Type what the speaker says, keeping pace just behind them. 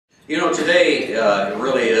You know, today it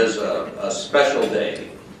really is a special day,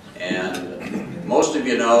 and most of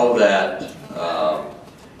you know that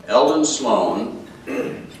Eldon Sloan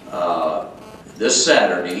this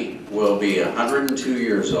Saturday will be 102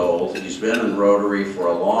 years old. He's been in Rotary for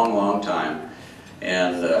a long, long time,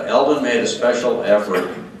 and Eldon made a special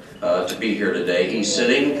effort to be here today. He's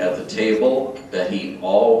sitting at the table that he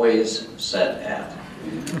always sat at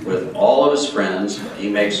with all of his friends. He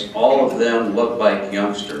makes all of them look like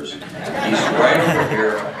youngsters. He's right over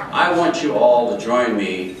here. I want you all to join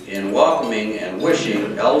me in welcoming and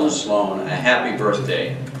wishing Eldon Sloan a happy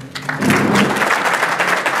birthday.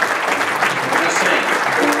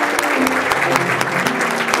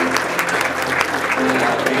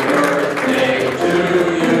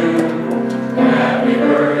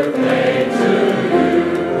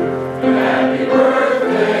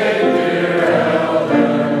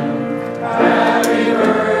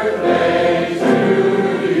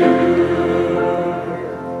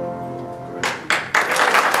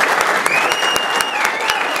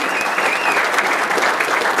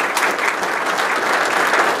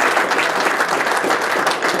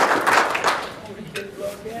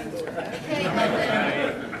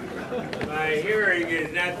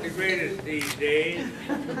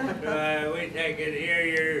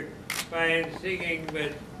 Singing,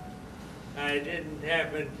 but I didn't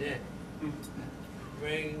happen to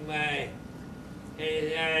bring my,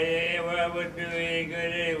 well, it wouldn't do any good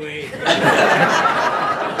anyway.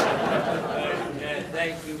 But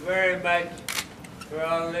thank you very much for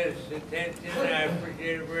all this attention. I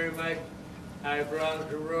appreciate it very much. I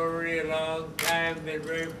belonged to Rotary a long time, been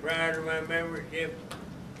very proud of my membership,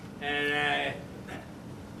 and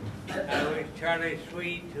I wish Charlie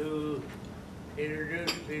Sweet, who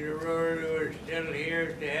introduced me to Rotary, we're still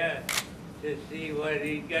here to see what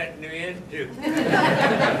he's gotten me into.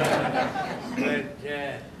 But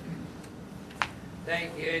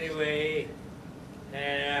thank you anyway,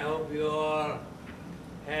 and I hope you all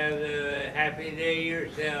have a happy day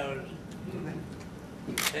yourselves.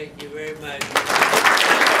 Thank you very much.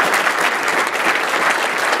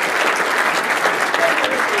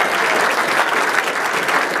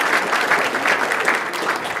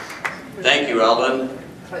 Thank you, Eldon.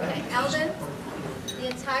 Okay, Eldon, the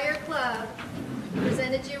entire club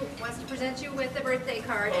wants to present you with the birthday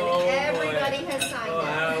card, and everybody has signed it.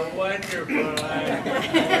 How wonderful.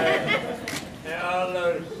 And all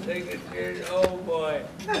those signatures, oh boy.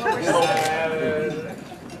 I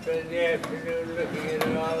spent the afternoon looking at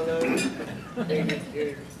all those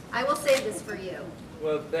signatures. I will save this for you.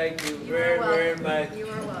 Well, thank you very, very much. You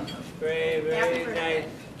are welcome. Very, very nice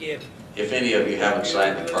gift. If any of you haven't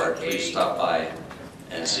signed the card, please stop by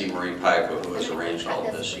and see Marie Piper, who has arranged all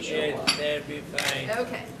of this. Yes, that'd be fine.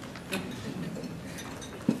 Okay.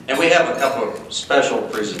 And we have a couple of special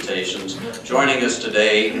presentations. Joining us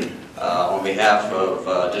today on behalf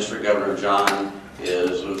of District Governor John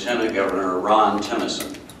is Lieutenant Governor Ron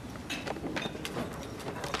Tennyson.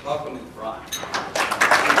 Welcome, Ron.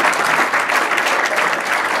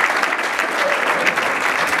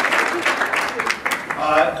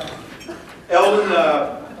 Eldon,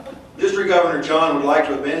 District Governor John would like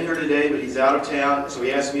to have been here today, but he's out of town, so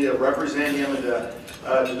he asked me to represent him and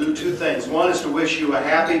to do two things. One is to wish you a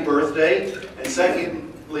happy birthday, and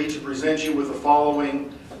secondly, to present you with the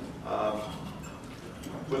following.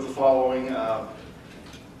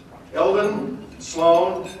 Eldon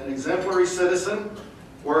Sloan, an exemplary citizen.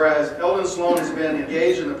 Whereas Eldon Sloan has been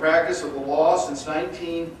engaged in the practice of the law since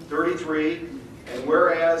 1933, and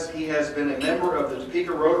whereas he has been a member of the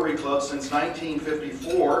Topeka Rotary Club since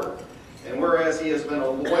 1954, and whereas he has been a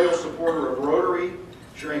loyal supporter of Rotary,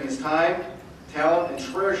 sharing his time, talent, and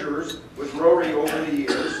treasures with Rotary over the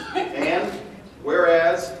years, and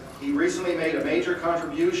whereas he recently made a major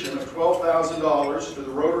contribution of $12,000 to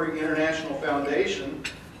the Rotary International Foundation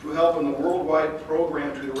to help in the worldwide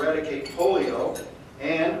program to eradicate polio,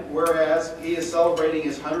 and whereas he is celebrating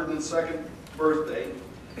his 102nd birthday,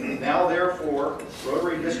 now therefore,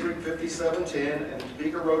 Rotary District 5710 and the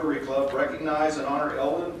Topeka Rotary Club recognize and honor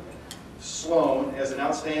Eldon Sloan as an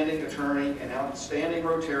outstanding attorney, an outstanding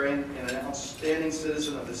Rotarian, and an outstanding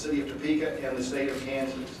citizen of the city of Topeka and the state of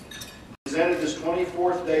Kansas. Presented this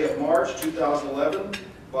 24th day of March 2011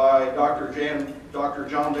 by Dr.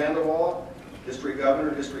 John Vanderwall, District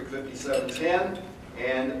Governor, District 5710,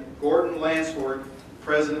 and Gordon Lansford,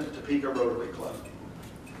 President of Topeka Rotary Club.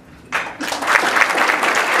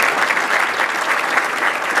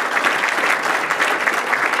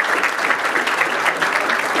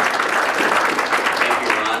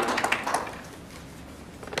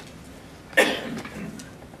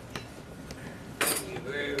 Thank you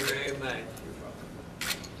very, very much.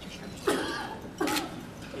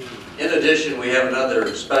 addition, we have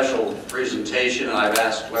another special presentation, and I've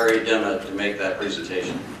asked Larry Dimmitt to make that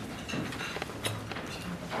presentation.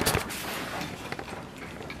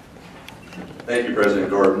 Thank you,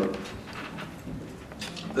 President Gordon.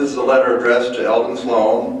 This is a letter addressed to Eldon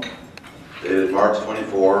Sloan, dated March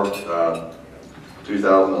 24,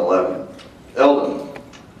 2011. Eldon,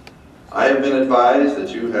 I have been advised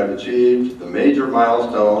that you have achieved the major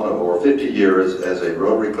milestone of over 50 years as a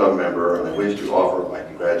Rotary Club member, and I wish to offer my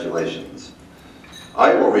congratulations.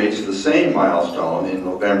 I will reach the same milestone in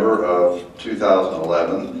November of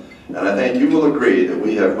 2011, and I think you will agree that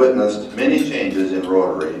we have witnessed many changes in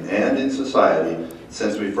Rotary and in society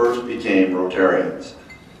since we first became Rotarians.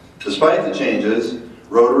 Despite the changes,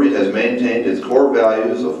 Rotary has maintained its core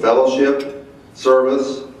values of fellowship,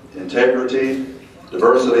 service, integrity,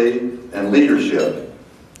 diversity, and leadership,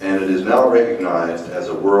 and it is now recognized as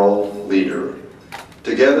a world leader.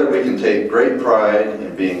 Together we can take great pride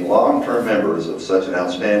in being long-term members of such an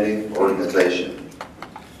outstanding organization.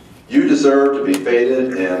 You deserve to be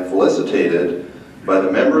feted and felicitated by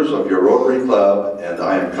the members of your Rotary Club, and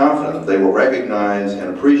I am confident they will recognize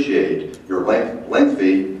and appreciate your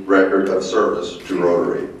lengthy record of service to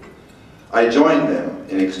Rotary. I join them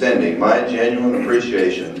in extending my genuine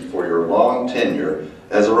appreciation for your long tenure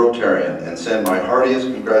as a Rotarian and send my heartiest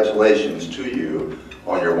congratulations to you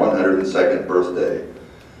on your 102nd birthday.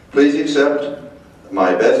 Please accept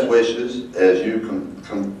my best wishes as you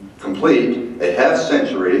complete a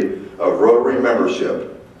half-century of Rotary membership.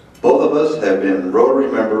 Both of us have been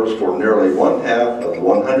Rotary members for nearly one-half of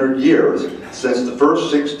 100 years since the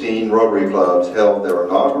first 16 Rotary clubs held their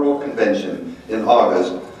inaugural convention in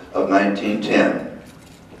August of 1910.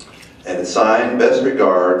 And it's signed, best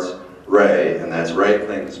regards, Ray, and that's Ray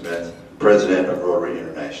Klingensmith, President of Rotary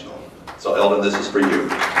International. So Eldon, this is for you.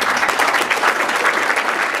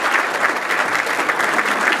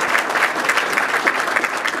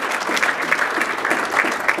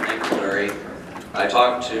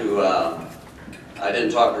 I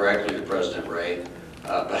didn't talk directly to President Ray,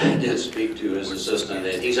 but I did speak to his assistant,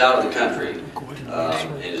 and he's out of the country.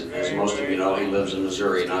 As most of you know, he lives in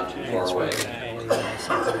Missouri, not too far away.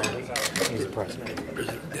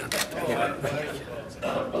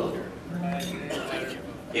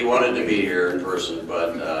 He wanted to be here in person,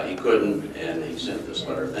 but he couldn't, and he sent this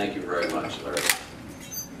letter. Thank you very much, Larry.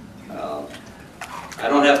 I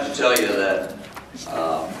don't have to tell you that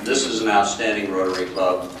this is an outstanding Rotary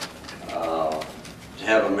Club. To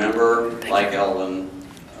have a member like Eldon,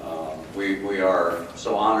 we are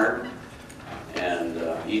so honored, and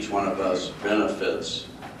each one of us benefits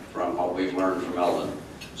from what we've learned from Eldon.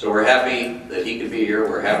 So we're happy that he could be here.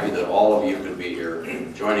 We're happy that all of you could be here,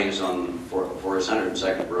 joining us for his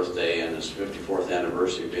 102nd birthday and his 54th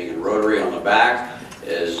anniversary of being in Rotary. On the back,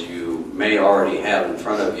 as you may already have in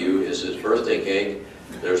front of you, is his birthday cake.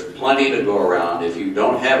 There's plenty to go around. If you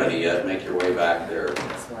don't have any yet, make your way back there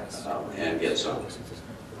and get some.